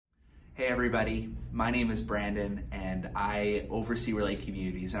Hey everybody, my name is Brandon and I oversee Relate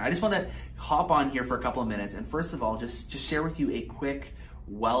Communities, and I just want to hop on here for a couple of minutes and first of all just share with you a quick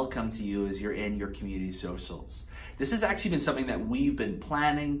welcome to you as you're in your community socials. This has actually been something that we've been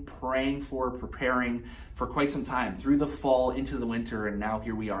planning, praying for, preparing for quite some time through the fall into the winter, and now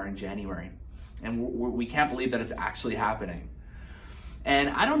here we are in January and we can't believe that it's actually happening. And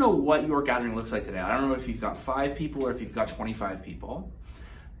I don't know what your gathering looks like today. I don't know if you've got 5 people or if you've got 25 people.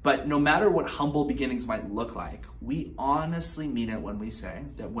 But no matter what humble beginnings might look like, we honestly mean it when we say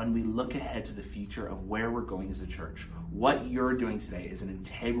that when we look ahead to the future of where we're going as a church, what you're doing today is an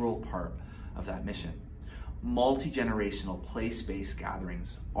integral part of that mission. Multi-generational, place-based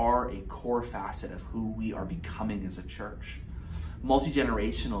gatherings are a core facet of who we are becoming as a church.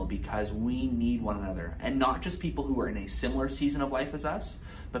 Multi-generational because we need one another, and not just people who are in a similar season of life as us,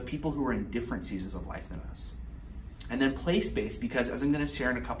 but people who are in different seasons of life than us. And then place-based because, as I'm going to share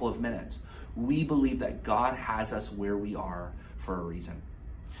in a couple of minutes, we believe that God has us where we are for a reason.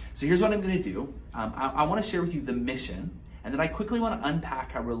 So here's what I'm going to do. I want to share with you the mission, and then I quickly want to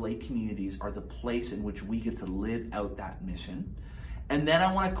unpack how Relate Communities are the place in which we get to live out that mission. And then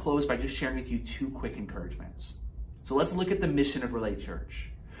I want to close by just sharing with you 2 quick encouragements. So let's look at the mission of Relate Church.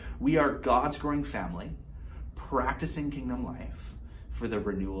 We are God's growing family, practicing kingdom life for the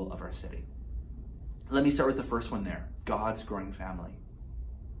renewal of our city. Let me start with the first one there, God's growing family.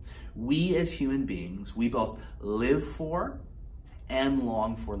 We as human beings, we both live for and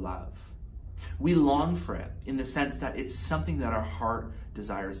long for love. We long for it in the sense that it's something that our heart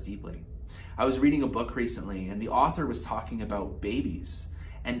desires deeply. I was reading a book recently and the author was talking about babies.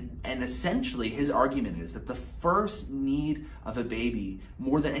 And essentially his argument is that the first need of a baby,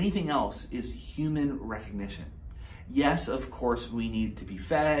 more than anything else, is human recognition. Yes, of course, we need to be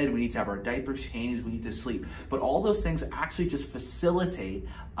fed, we need to have our diapers changed, we need to sleep. But all those things actually just facilitate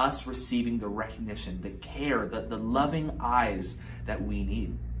us receiving the recognition, the care, the loving eyes that we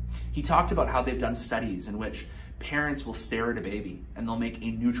need. He talked about how they've done studies in which parents will stare at a baby and they'll make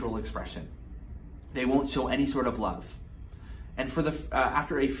a neutral expression. They won't show any sort of love. And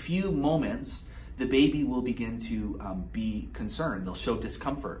after a few moments, the baby will begin to be concerned. They'll show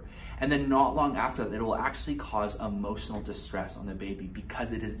discomfort. And then not long after that, it will actually cause emotional distress on the baby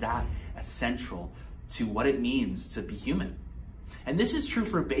because it is that essential to what it means to be human. And this is true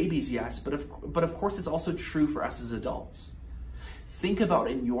for babies, yes, but of course it's also true for us as adults. Think about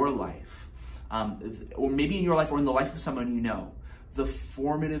in your life, or maybe in your life or in the life of someone you know, the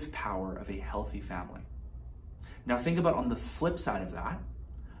formative power of a healthy family. Now think about on the flip side of that,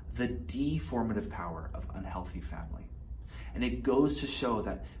 the deformative power of unhealthy family. And it goes to show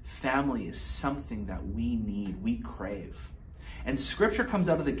that family is something that we need, we crave. And scripture comes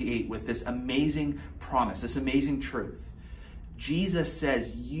out of the gate with this amazing promise, this amazing truth. Jesus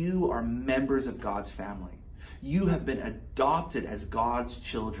says, you are members of God's family. You have been adopted as God's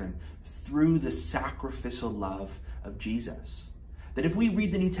children through the sacrificial love of Jesus. That if we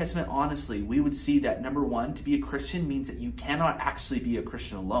read the New Testament honestly, we would see that number 1, to be a Christian means that you cannot actually be a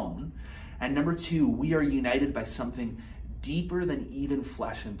Christian alone. And number 2, we are united by something deeper than even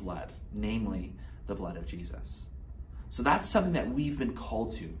flesh and blood, namely the blood of Jesus. So that's something that we've been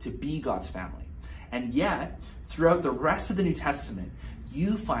called to be God's family. And yet, throughout the rest of the New Testament,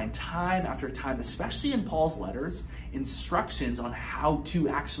 you find time after time, especially in Paul's letters, instructions on how to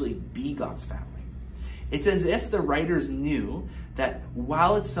actually be God's family. It's as if the writers knew that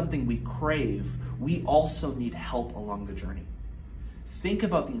while it's something we crave, we also need help along the journey. Think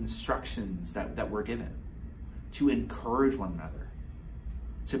about the instructions that we're given to encourage one another,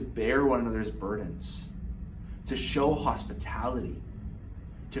 to bear one another's burdens, to show hospitality,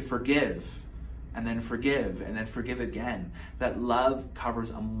 to forgive, and then forgive again. That love covers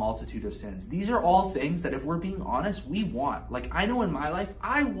a multitude of sins. These are all things that if we're being honest, we want. Like I know in my life,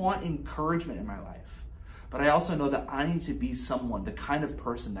 I want encouragement in my life. But I also know that I need to be someone, the kind of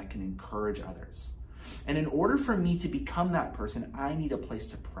person that can encourage others. And in order for me to become that person, I need a place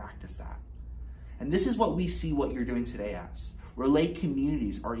to practice that. And this is what we see what you're doing today as. Relate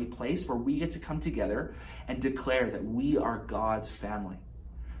Communities are a place where we get to come together and declare that we are God's family.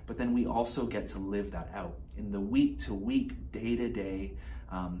 But then we also get to live that out in the week-to-week, day-to-day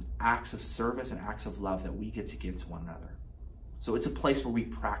acts of service and acts of love that we get to give to one another. So it's a place where we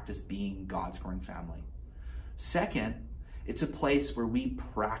practice being God's growing family. Second, it's a place where we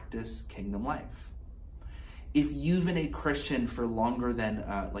practice kingdom life. If you've been a Christian for longer than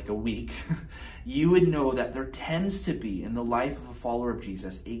like a week, you would know that there tends to be in the life of a follower of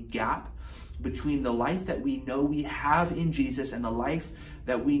Jesus a gap between the life that we know we have in Jesus and the life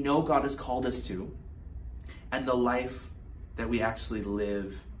that we know God has called us to, and the life that we actually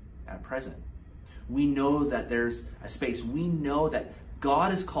live at present. We know that there's a space. We know that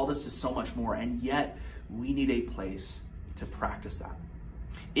God has called us to so much more, and yet we need a place to practice that.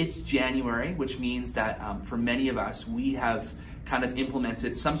 It's January, which means that for many of us, we have kind of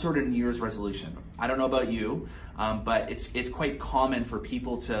implemented some sort of New Year's resolution. I don't know about you, but it's quite common for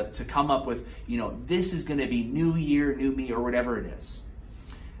people to come up with, this is going to be new year, new me, or whatever it is.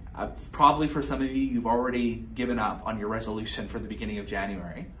 Probably for some of you, you've already given up on your resolution for the beginning of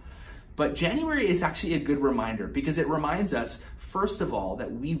January. But January is actually a good reminder because it reminds us, first of all,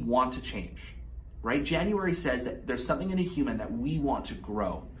 that we want to change, right? January says that there's something in a human that we want to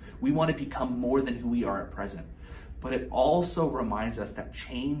grow. We want to become more than who we are at present. But it also reminds us that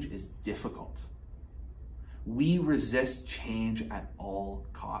change is difficult. We resist change at all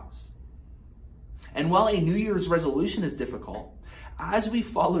costs. And while a New Year's resolution is difficult, as we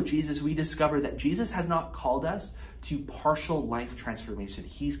follow Jesus, we discover that Jesus has not called us to partial life transformation.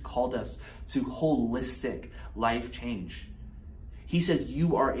 He's called us to holistic life change. He says,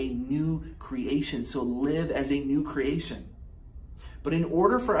 you are a new creation, so live as a new creation. But in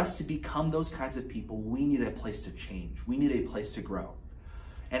order for us to become those kinds of people, we need a place to change. We need a place to grow.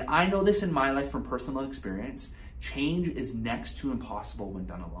 And I know this in my life from personal experience. Change is next to impossible when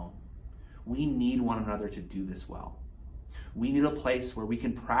done alone. We need one another to do this well. We need a place where we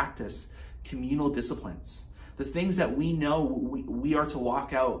can practice communal disciplines, the things that we know we are to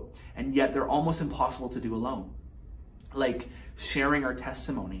walk out, and yet they're almost impossible to do alone. Like sharing our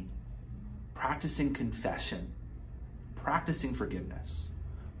testimony, practicing confession, practicing forgiveness,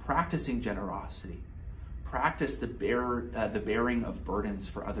 practicing generosity, practice the bearing of burdens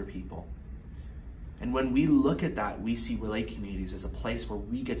for other people. And when we look at that, we see Relate Communities as a place where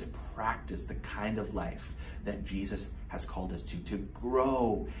we get to practice the kind of life that Jesus has called us to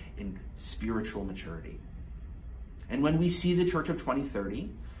grow in spiritual maturity. And when we see the Church of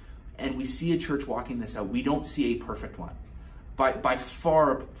 2030, and we see a church walking this out, we don't see a perfect one. By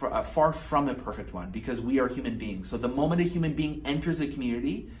far from a perfect one, because we are human beings. So the moment a human being enters a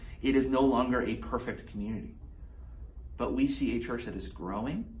community, it is no longer a perfect community. But we see a church that is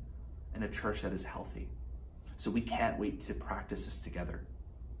growing and a church that is healthy. So we can't wait to practice this together.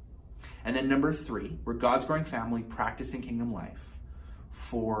 And then number 3, we're God's growing family practicing kingdom life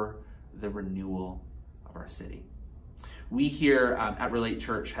for the renewal of our city. We here at Relate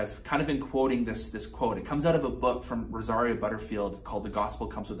Church have kind of been quoting this quote. It comes out of a book from Rosaria Butterfield called The Gospel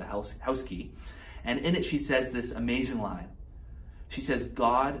Comes with a House Key. And in it, she says this amazing line. She says,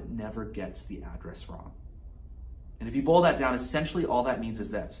 God never gets the address wrong. And if you boil that down, essentially all that means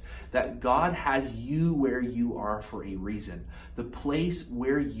is this, that God has you where you are for a reason. The place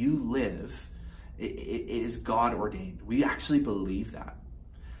where you live is God ordained. We actually believe that.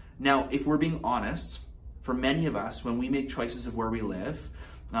 Now, if we're being honest, for many of us, when we make choices of where we live,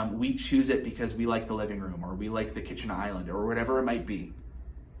 we choose it because we like the living room or we like the kitchen island or whatever it might be.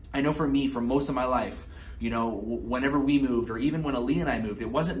 I know for me, for most of my life, whenever we moved, or even when Ali and I moved, it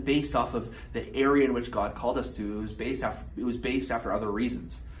wasn't based off of the area in which God called us to. It was based after other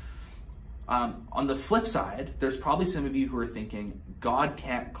reasons. On the flip side, there's probably some of you who are thinking, God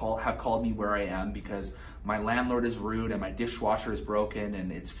can't have called me where I am because my landlord is rude and my dishwasher is broken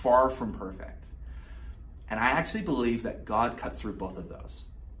and it's far from perfect. And I actually believe that God cuts through both of those.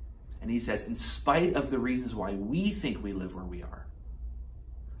 And he says, in spite of the reasons why we think we live where we are,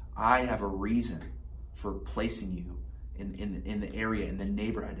 I have a reason for placing you in the area, in the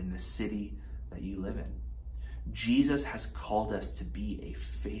neighborhood, in the city that you live in. Jesus has called us to be a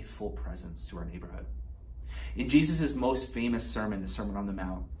faithful presence to our neighborhood. In Jesus' most famous sermon, the Sermon on the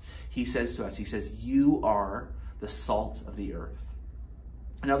Mount, he says to us, he says, you are the salt of the earth.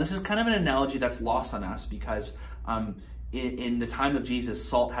 Now, this is kind of an analogy that's lost on us because in the time of Jesus,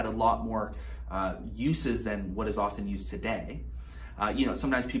 salt had a lot more uses than what is often used today.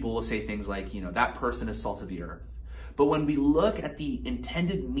 Sometimes people will say things like, that person is salt of the earth. But when we look at the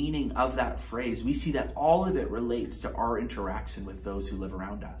intended meaning of that phrase, we see that all of it relates to our interaction with those who live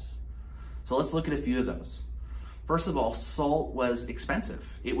around us. So let's look at a few of those. First of all, salt was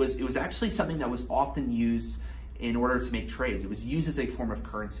expensive. It was actually something that was often used in order to make trades. It was used as a form of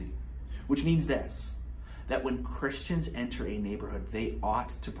currency, which means this, that when Christians enter a neighborhood, they ought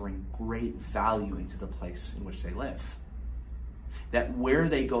to bring great value into the place in which they live. That where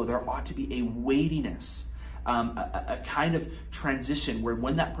they go, there ought to be a weightiness, a kind of transition where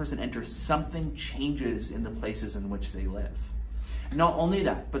when that person enters, something changes in the places in which they live. And not only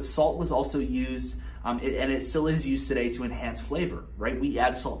that, but salt was also used And it still is used today to enhance flavor, right? We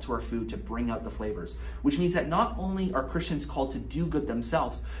add salt to our food to bring out the flavors, which means that not only are Christians called to do good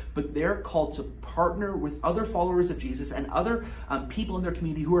themselves, but they're called to partner with other followers of Jesus and other people in their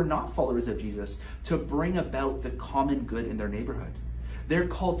community who are not followers of Jesus to bring about the common good in their neighborhood. They're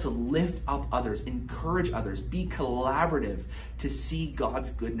called to lift up others, encourage others, be collaborative to see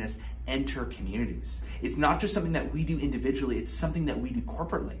God's goodness enter communities. It's not just something that we do individually, it's something that we do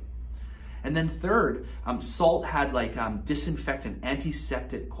corporately. And then third, salt had like disinfectant,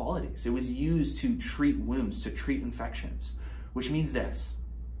 antiseptic qualities. It was used to treat wounds, to treat infections, which means this.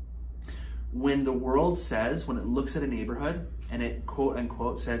 When the world says, when it looks at a neighborhood and it quote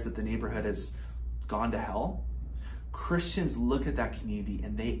unquote says that the neighborhood has gone to hell, Christians look at that community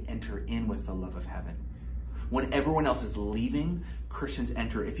and they enter in with the love of heaven. When everyone else is leaving, Christians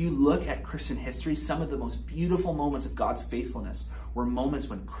enter. If you look at Christian history, some of the most beautiful moments of God's faithfulness were moments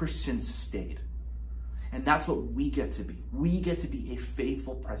when Christians stayed. And that's what we get to be. We get to be a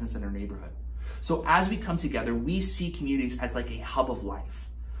faithful presence in our neighborhood. So as we come together, we see communities as like a hub of life,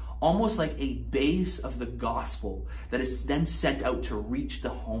 almost like a base of the gospel that is then sent out to reach the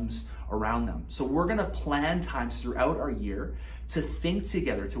homes around them. So we're gonna plan times throughout our year to think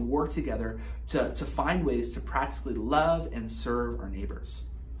together, to work together, to find ways to practically love and serve our neighbors.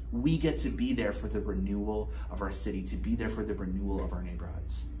 We get to be there for the renewal of our city, to be there for the renewal of our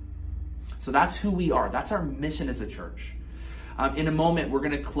neighborhoods. So that's who we are. That's our mission as a church. In a moment, we're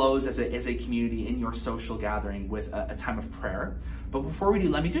going to close as a community in your social gathering with a time of prayer. But before we do,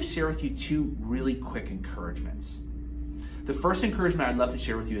 let me just share with you two really quick encouragements. The first encouragement I'd love to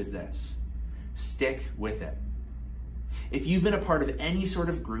share with you is this: stick with it. If you've been a part of any sort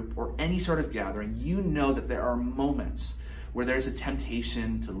of group or any sort of gathering, you know that there are moments where there's a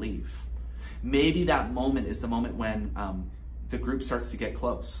temptation to leave. Maybe that moment is the moment when the group starts to get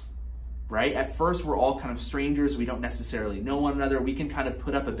close. Right? At first, we're all kind of strangers. We don't necessarily know one another. We can kind of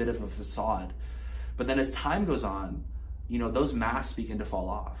put up a bit of a facade. But then as time goes on, you know, those masks begin to fall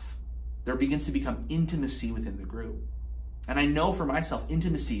off. There begins to become intimacy within the group. And I know for myself,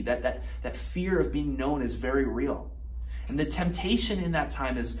 intimacy, that fear of being known is very real. And the temptation in that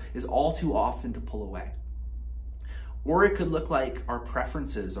time is all too often to pull away. Or it could look like our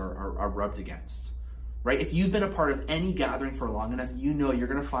preferences are rubbed against. Right? If you've been a part of any gathering for long enough, you know you're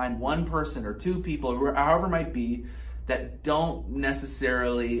going to find one person or two people, however it might be, that don't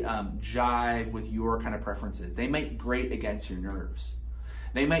necessarily jive with your kind of preferences. They might grate against your nerves.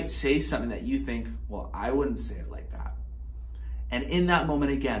 They might say something that you think, well, I wouldn't say it like that. And in that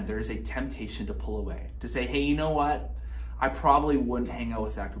moment, again, there is a temptation to pull away, to say, hey, you know what? I probably wouldn't hang out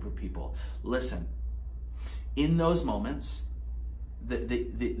with that group of people. Listen, in those moments,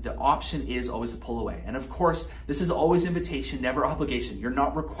 the option is always to pull away. And of course, this is always invitation, never obligation. You're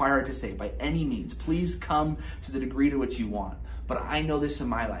not required to say by any means. Please come to the degree to which you want. But I know this in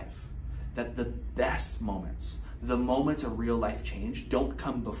my life, that the best moments, the moments of real life change, don't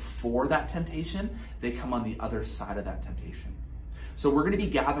come before that temptation. They come on the other side of that temptation. So we're going to be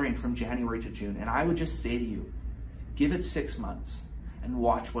gathering from January to June. And I would just say to you, give it 6 months and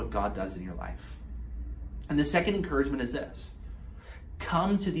watch what God does in your life. And the second encouragement is this: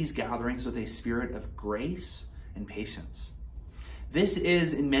 come to these gatherings with a spirit of grace and patience. This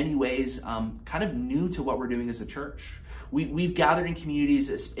is in many ways kind of new to what we're doing as a church. We've gathered in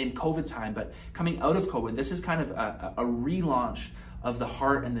communities in COVID time, but coming out of COVID, this is kind of a relaunch of the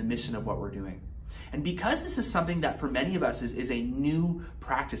heart and the mission of what we're doing. And because this is something that for many of us is a new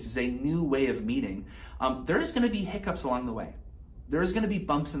practice, is a new way of meeting, there's going to be hiccups along the way. There's going to be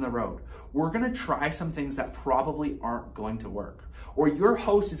bumps in the road. We're going to try some things that probably aren't going to work. Or your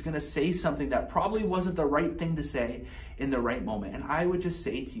host is going to say something that probably wasn't the right thing to say in the right moment. And I would just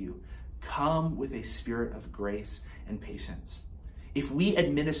say to you, come with a spirit of grace and patience. If we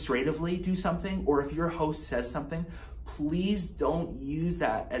administratively do something, or if your host says something, please don't use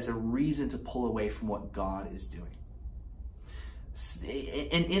that as a reason to pull away from what God is doing.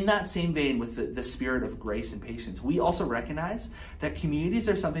 And in that same vein, with the spirit of grace and patience, we also recognize that communities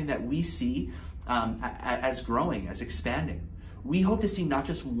are something that we see as growing, as expanding. We hope to see not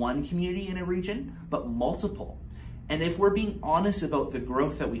just one community in a region, but multiple. And if we're being honest about the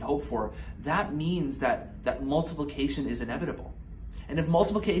growth that we hope for, that means that multiplication is inevitable. And if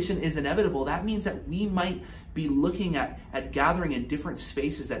multiplication is inevitable, that means that we might be looking at gathering in different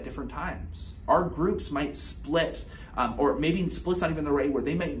spaces at different times. Our groups might split, or maybe split's not even the right word.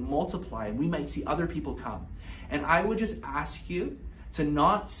 They might multiply, and we might see other people come. And I would just ask you to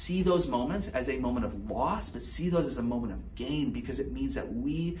not see those moments as a moment of loss, but see those as a moment of gain, because it means that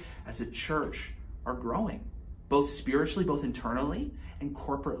we as a church are growing, both spiritually, both internally and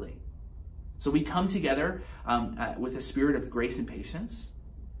corporately. So we come together with a spirit of grace and patience,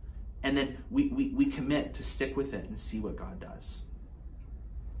 and then we commit to stick with it and see what God does.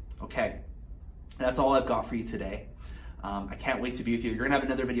 Okay, that's all I've got for you today. I can't wait to be with you. You're going to have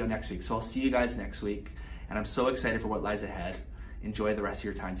another video next week, so I'll see you guys next week. And I'm so excited for what lies ahead. Enjoy the rest of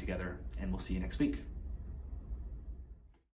your time together, and we'll see you next week.